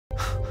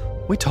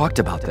We talked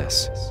about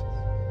this.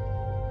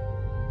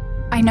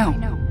 I know.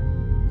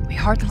 We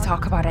hardly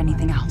talk about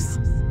anything else.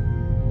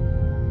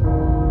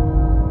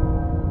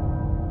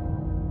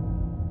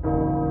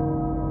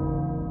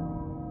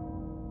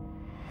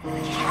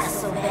 The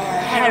castle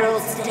bell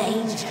heralds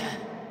danger.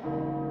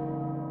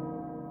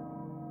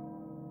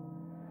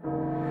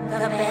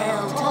 The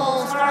bell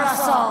tolls for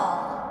us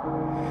all.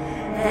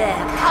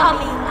 They're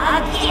coming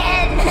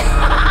again!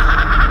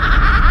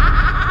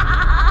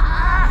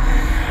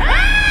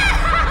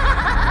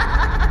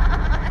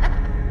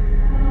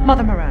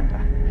 Mother Miranda,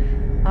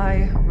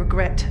 I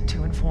regret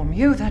to inform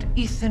you that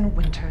Ethan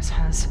Winters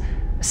has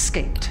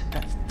escaped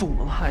that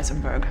fool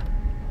Heisenberg.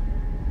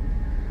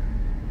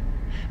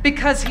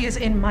 Because he is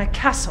in my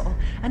castle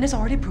and has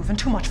already proven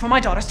too much for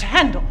my daughters to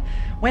handle.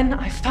 When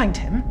I find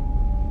him...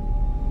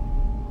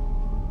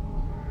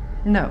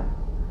 No,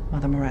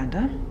 Mother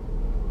Miranda.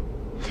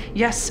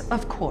 Yes,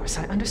 of course,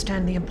 I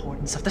understand the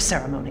importance of the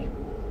ceremony.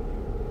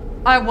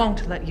 I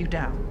won't let you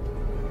down.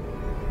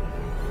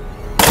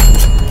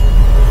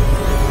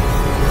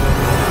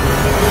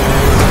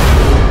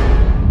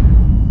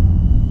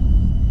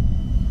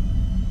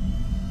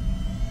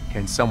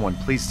 Can someone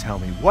please tell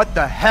me what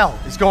the hell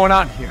is going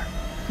on here?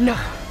 No.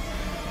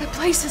 The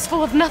place is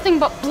full of nothing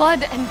but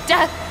blood and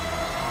death.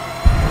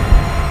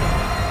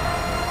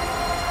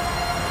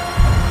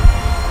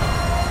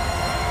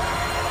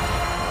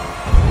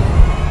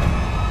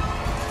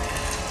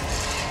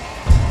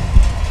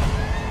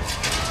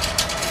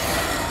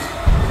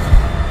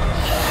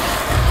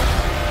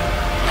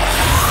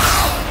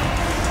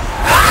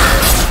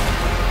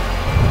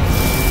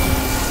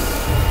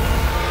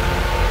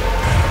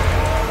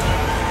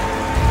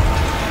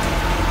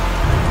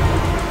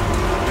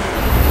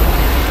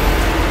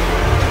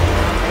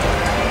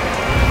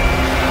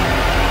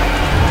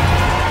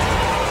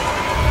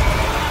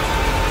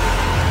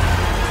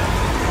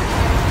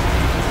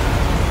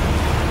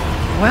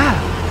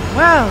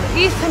 Well,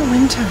 Ethan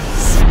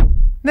Winters.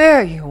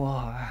 There you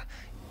are.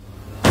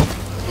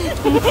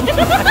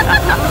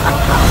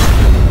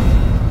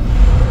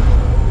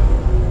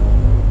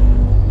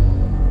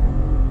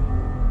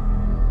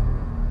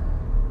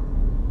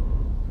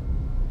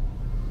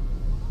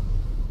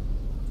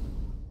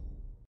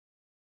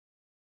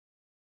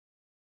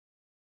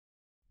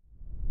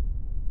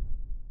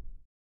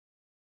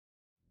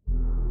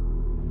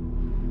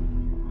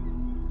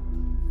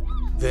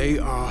 They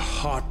are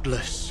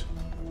heartless.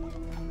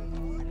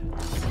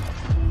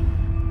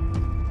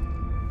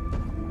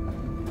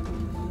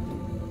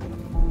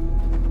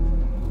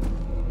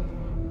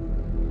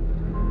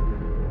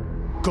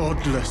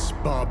 Godless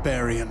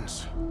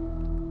barbarians.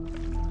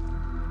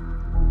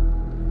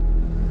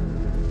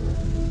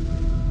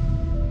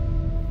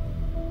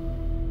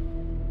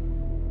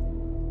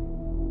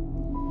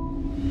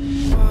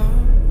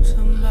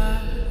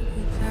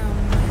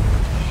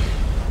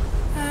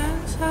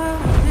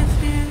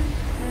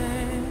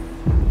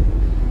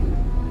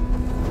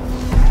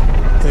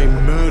 They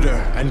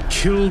murder and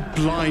kill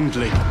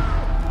blindly.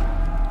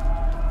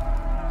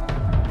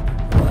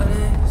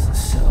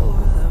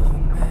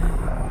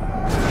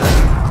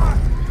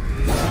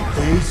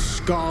 They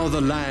scar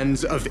the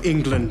lands of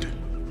England.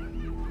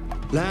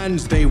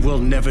 Lands they will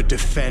never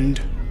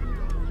defend,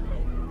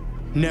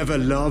 never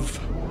love.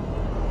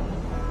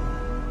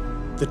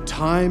 The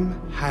time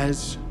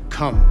has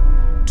come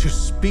to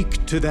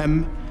speak to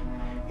them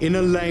in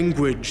a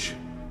language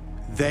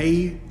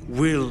they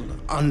will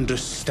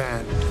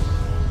understand.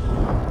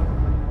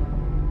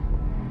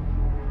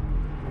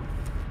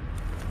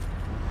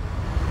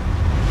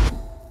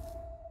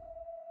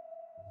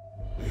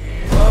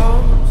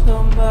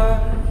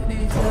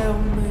 Somebody tell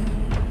me.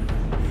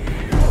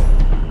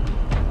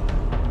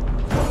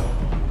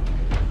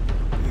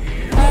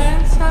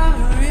 Answer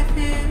if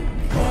you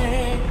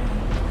can.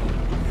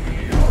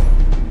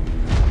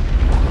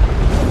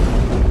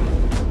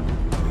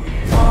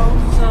 Oh,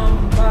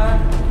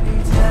 somebody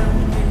tell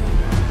me.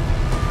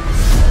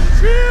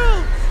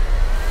 Shield!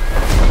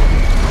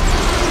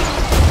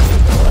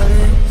 What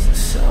is the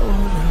soul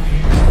of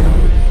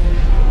man?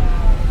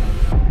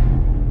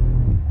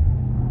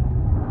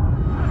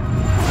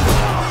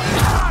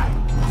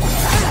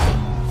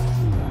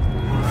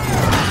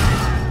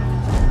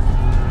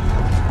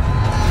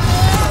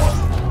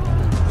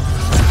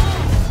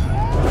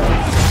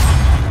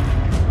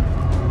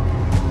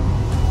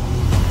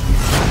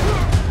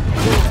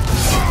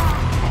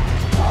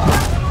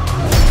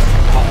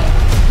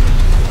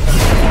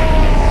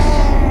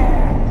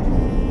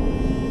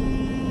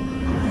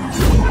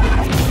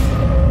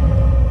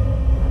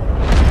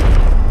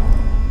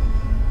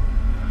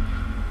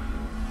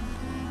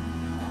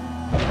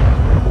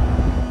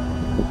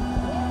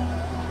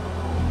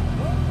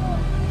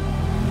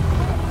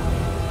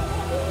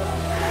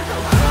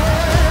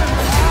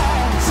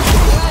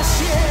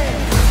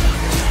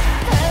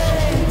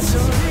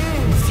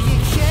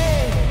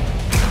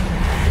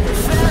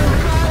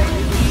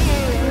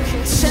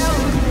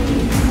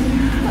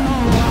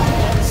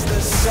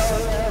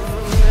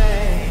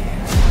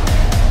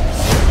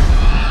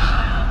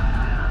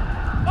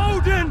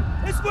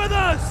 It's with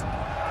us!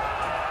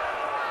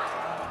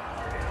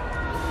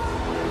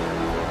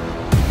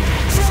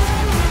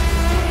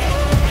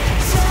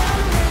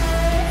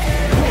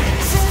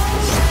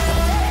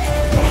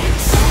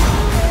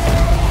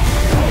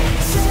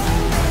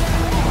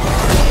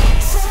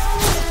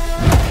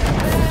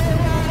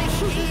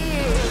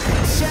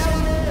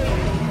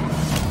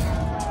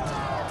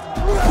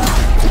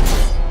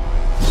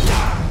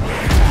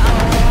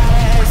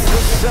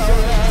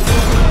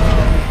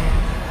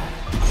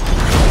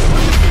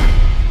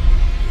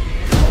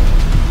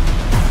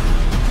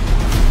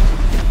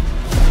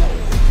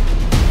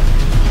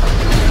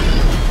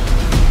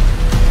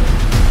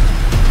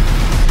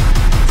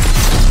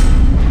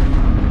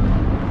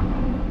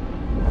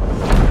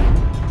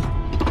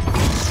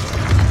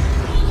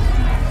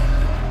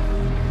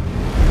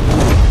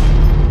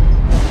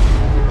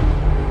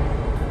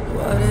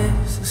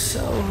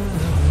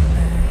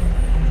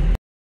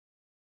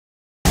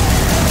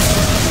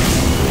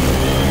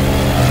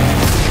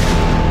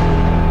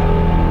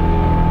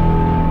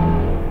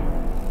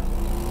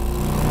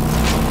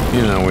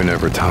 You know, we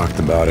never talked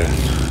about it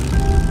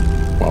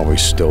while we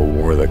still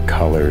wore the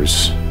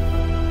colors.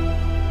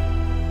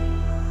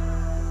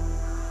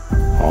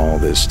 All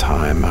this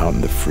time out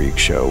in the freak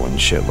show when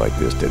shit like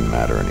this didn't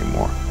matter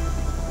anymore.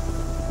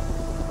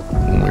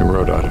 When we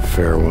wrote out a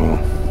farewell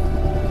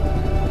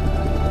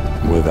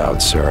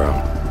without Sarah,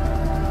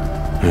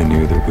 I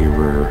knew that we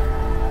were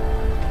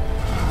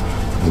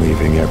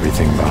leaving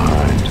everything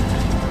behind.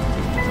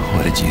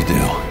 What did you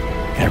do?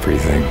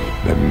 Everything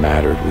that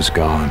mattered was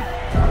gone.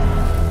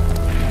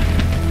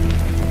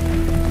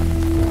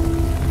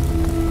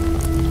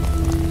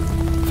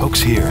 Folks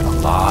here in a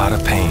lot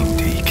of pain,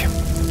 Deke.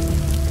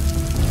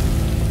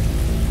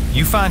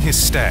 You find his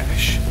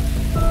stash.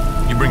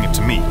 You bring it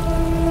to me.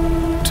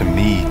 To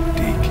me,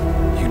 Deke.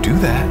 You do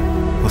that,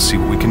 we'll see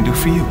what we can do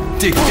for you.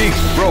 Deke,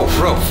 bro.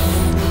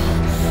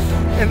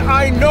 And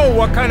I know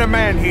what kind of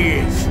man he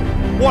is.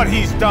 What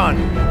he's done.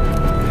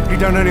 He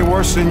done any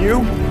worse than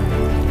you?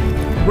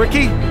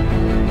 Ricky?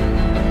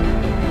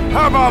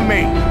 How about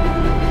me?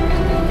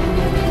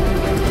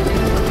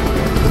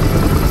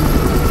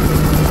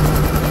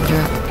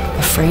 You're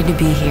afraid to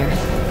be here.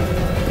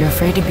 You're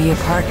afraid to be a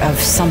part of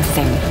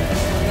something.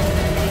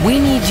 We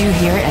need you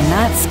here, and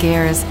that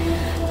scares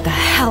the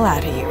hell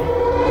out of you.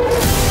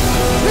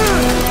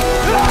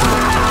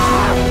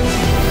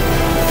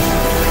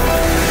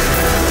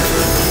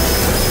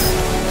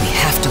 We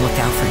have to look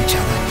out for each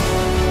other.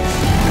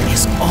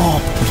 It's all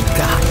we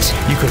got.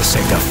 You could have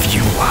saved a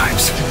few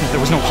lives.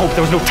 There was no hope,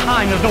 there was no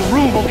time, there was no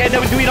room, okay?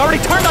 We'd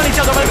already turned on each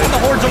other by the time the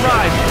hordes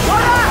arrived.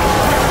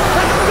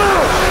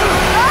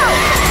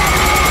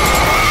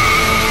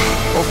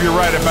 Hope you're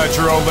right about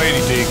your old lady,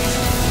 Deke.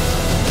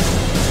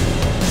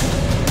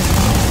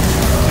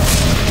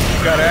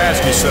 Gotta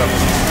ask you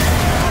something.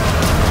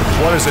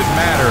 What does it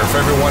matter if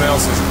everyone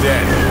else is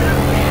dead?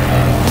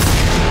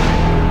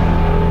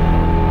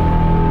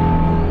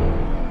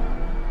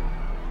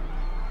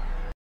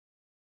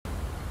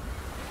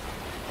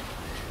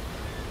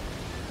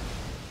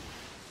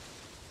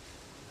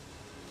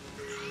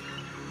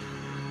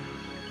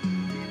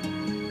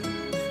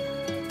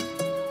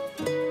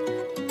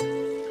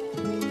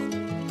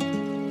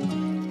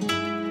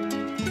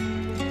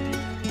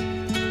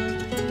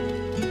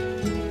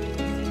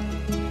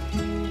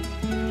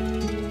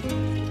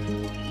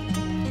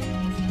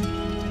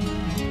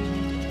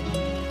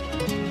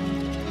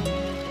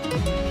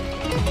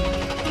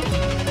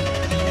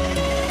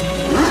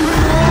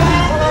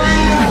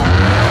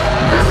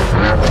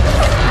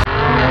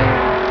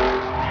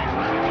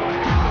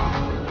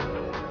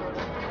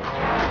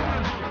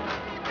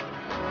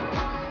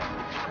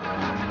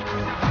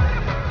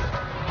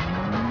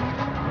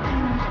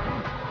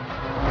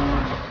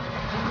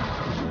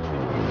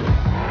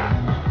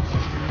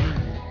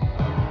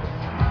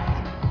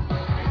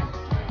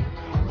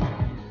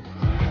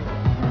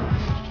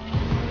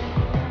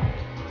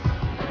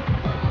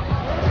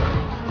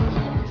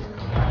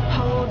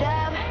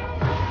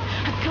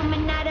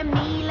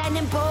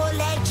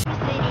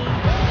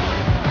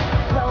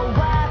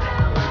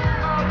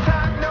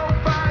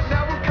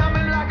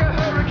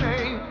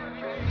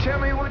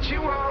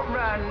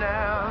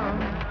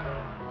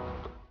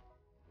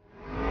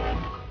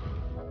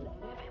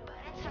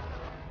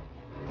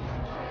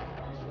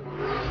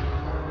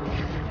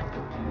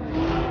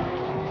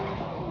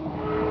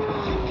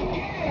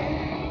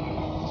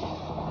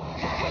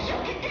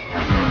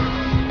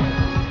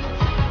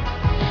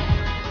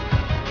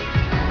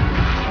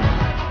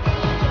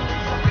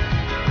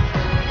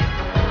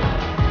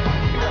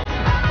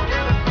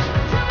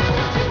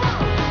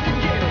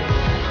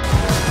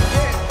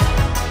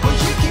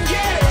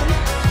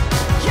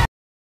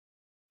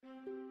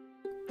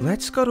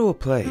 Let's go to a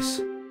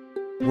place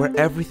where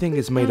everything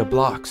is made of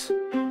blocks,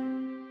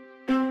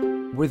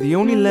 where the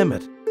only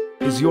limit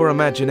is your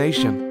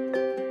imagination.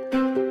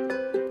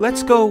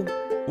 Let's go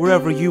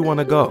wherever you want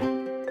to go.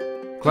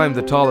 Climb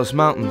the tallest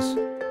mountains.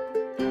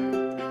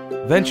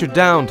 Venture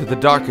down to the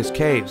darkest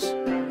caves.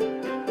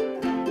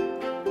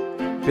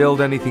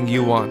 Build anything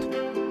you want.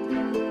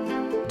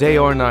 day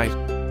or night,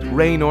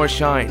 rain or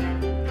shine.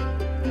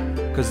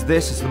 Because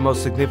this is the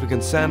most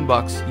significant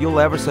sandbox you'll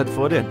ever set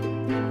foot in.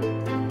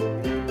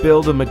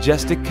 Build a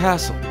majestic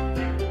castle.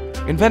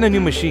 Invent a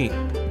new machine,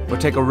 or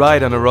take a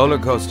ride on a roller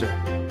coaster.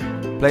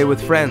 Play with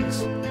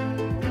friends.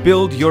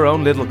 Build your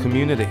own little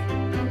community.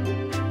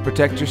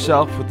 Protect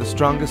yourself with the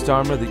strongest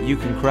armor that you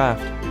can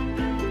craft,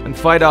 and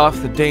fight off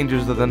the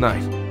dangers of the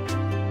night.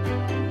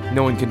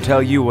 No one can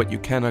tell you what you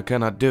can or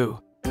cannot do,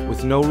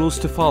 with no rules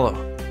to follow.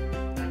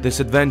 This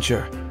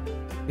adventure,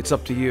 it's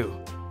up to you.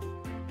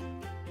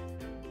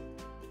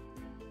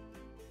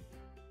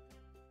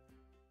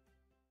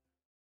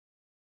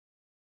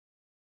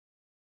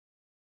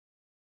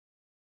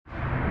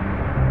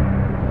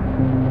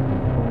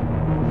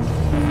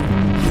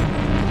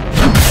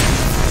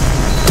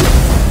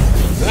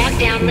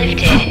 Lockdown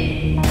lifted.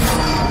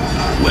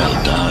 Well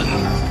done.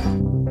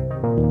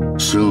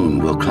 Soon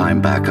we'll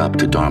climb back up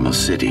to Dharma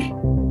City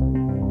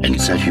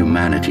and set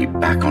humanity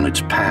back on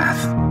its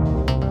path.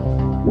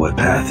 What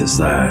path is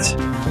that?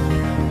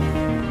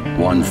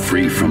 One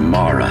free from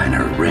Mara and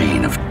her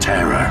reign of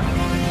terror.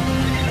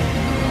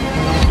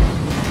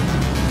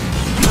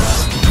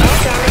 All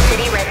Dharma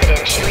City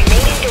residents should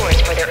remain indoors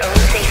for their own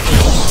safety.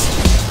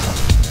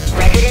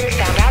 Residents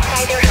found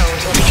outside their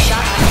homes will be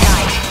shot on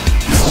sight.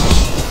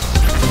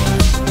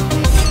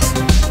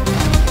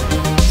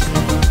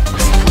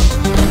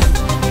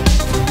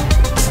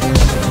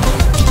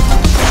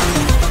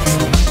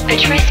 A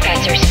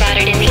trespasser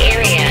spotted in the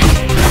area.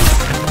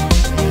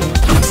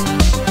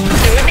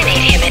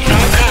 Eliminate him at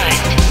all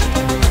cost.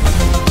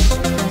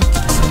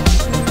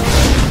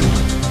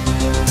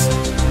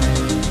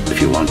 If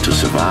you want to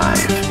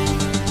survive,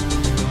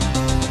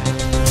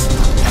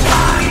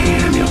 I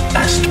am your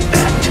best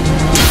bet.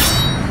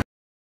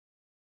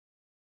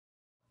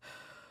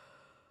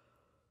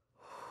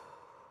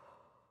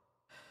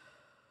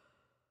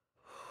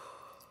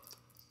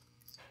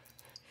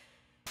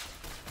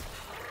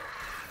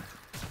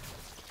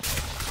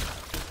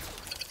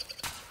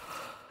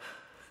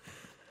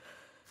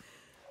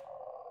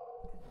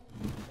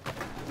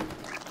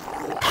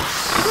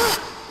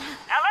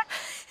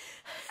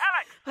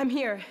 I'm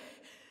here.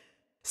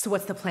 So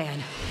what's the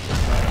plan?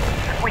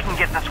 If we can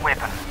get this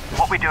weapon,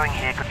 what we're doing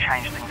here could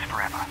change things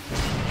forever.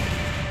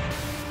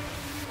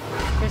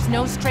 There's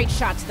no straight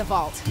shot to the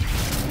vault.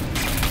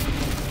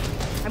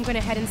 I'm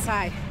gonna head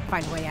inside,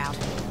 find a way out.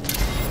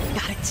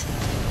 Got it.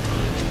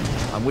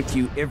 I'm with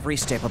you every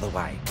step of the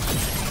way.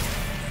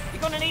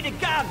 You're gonna need a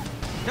gun!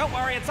 Don't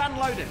worry, it's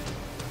unloaded.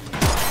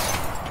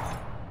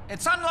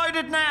 It's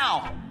unloaded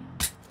now!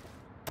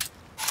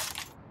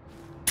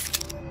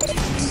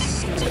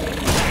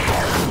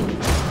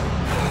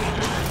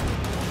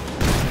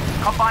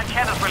 Combine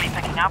cheddar's really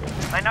picking up.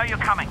 They know you're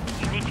coming.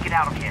 You need to get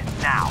out of here,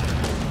 now.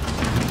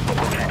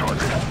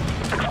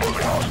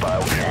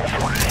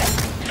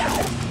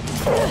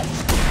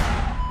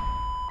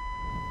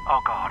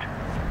 Oh God.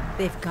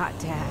 They've got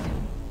Dad.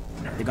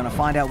 They're gonna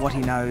find out what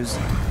he knows,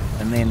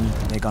 and then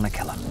they're gonna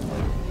kill him.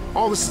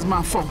 All this is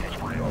my fault.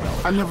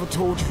 I never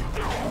told you.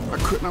 I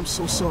couldn't. I'm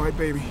so sorry,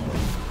 baby.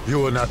 You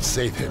will not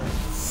save him.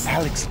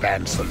 Alex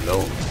Vance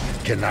alone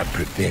cannot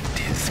prevent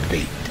his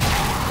fate.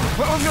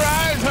 Close your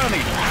eyes,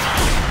 honey.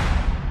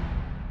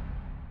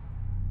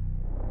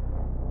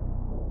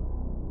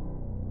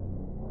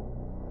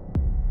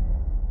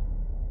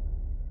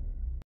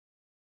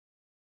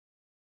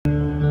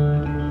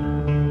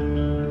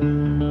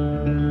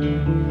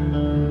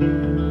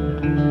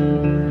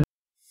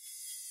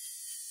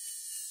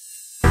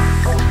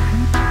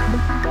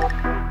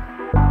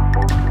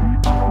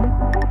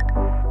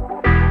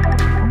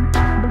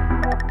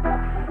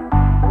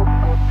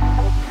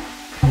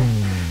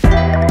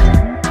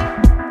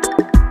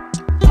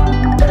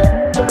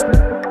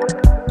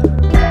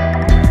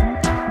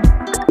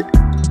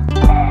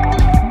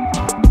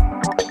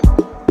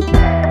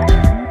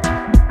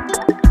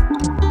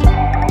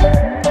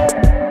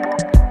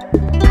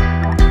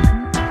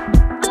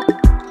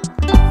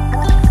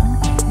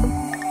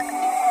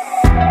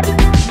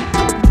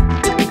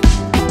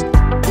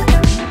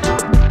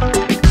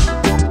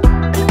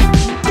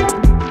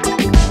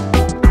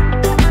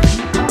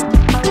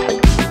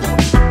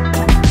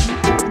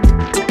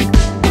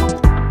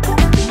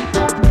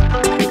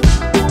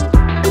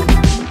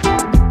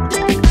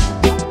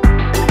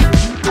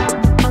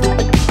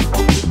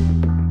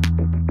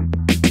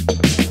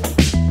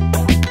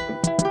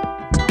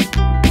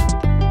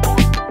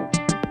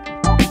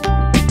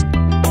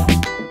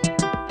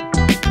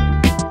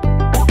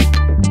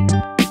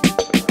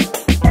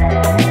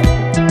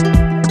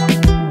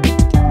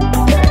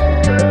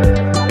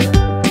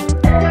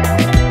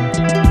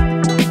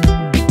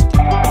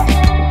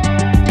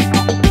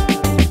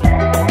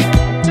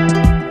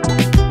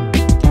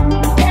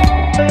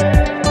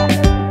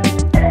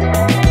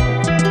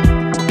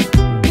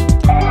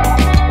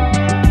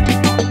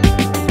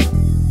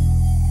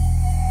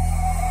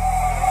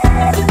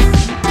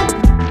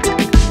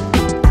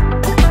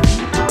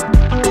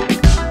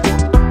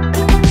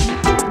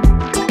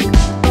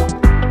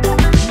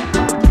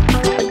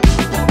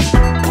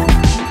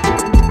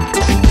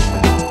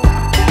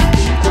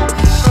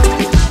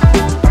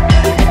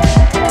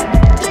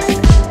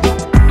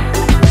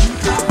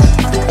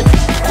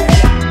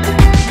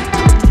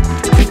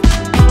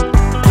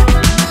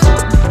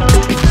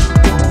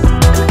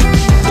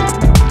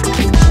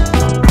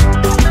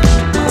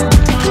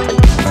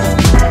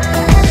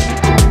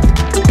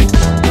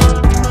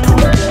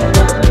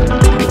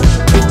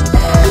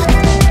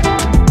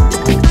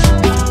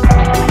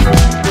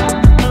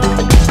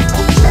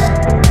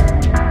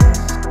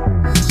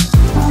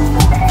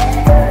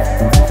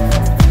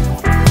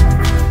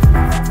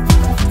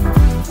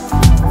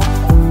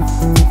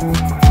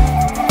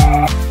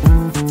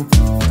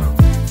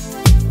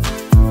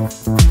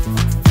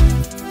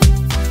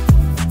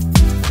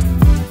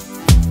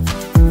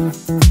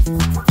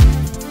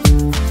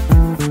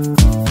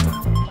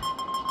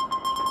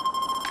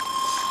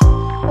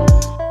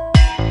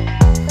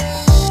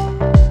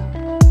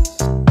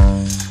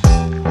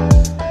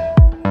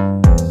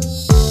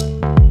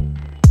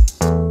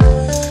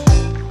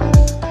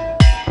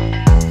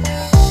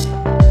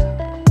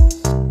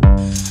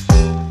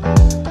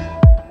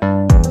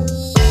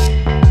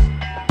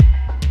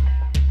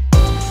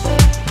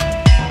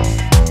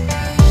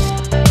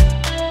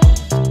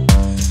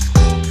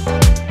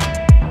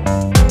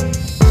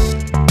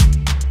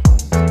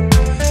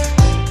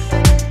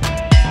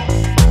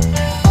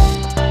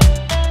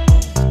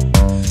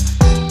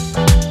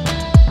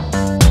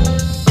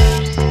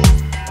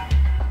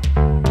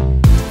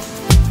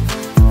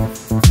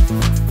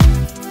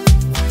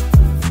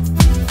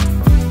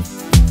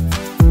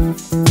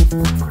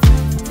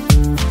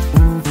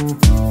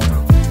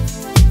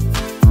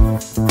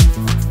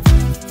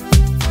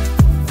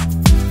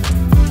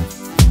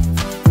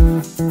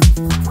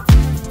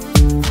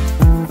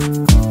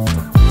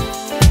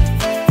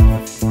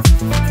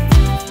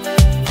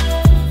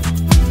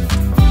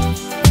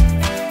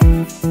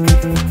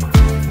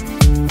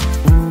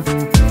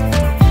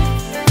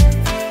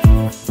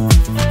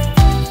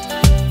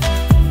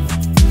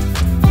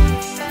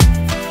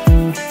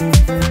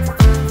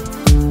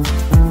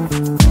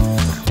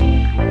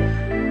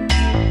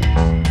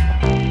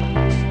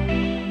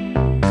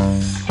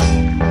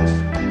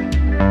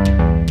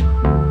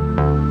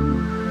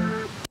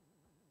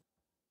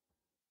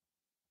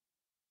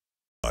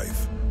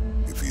 life.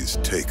 If he is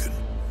taken,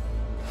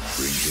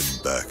 bring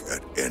him back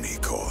at any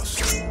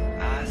cost.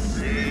 I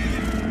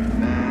see.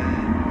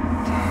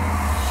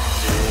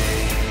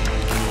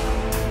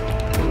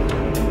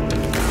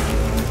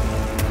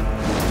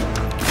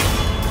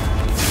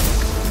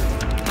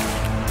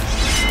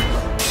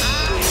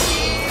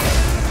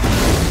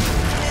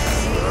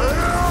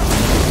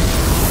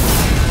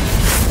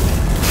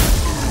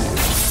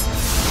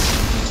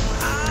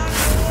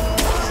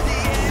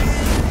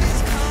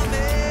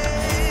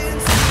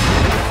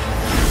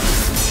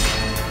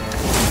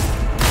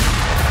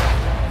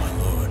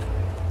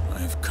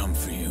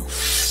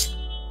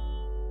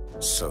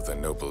 So the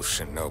noble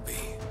shinobi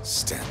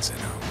stands in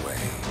our way.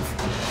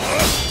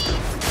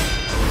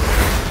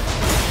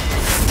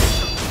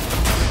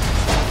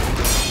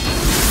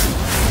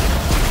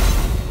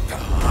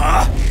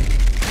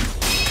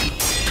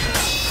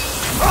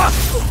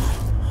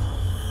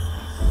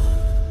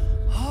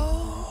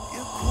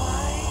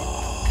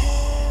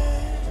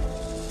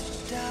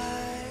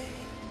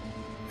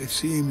 It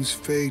seems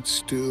fate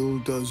still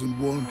doesn't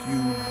want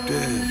you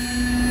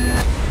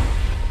dead.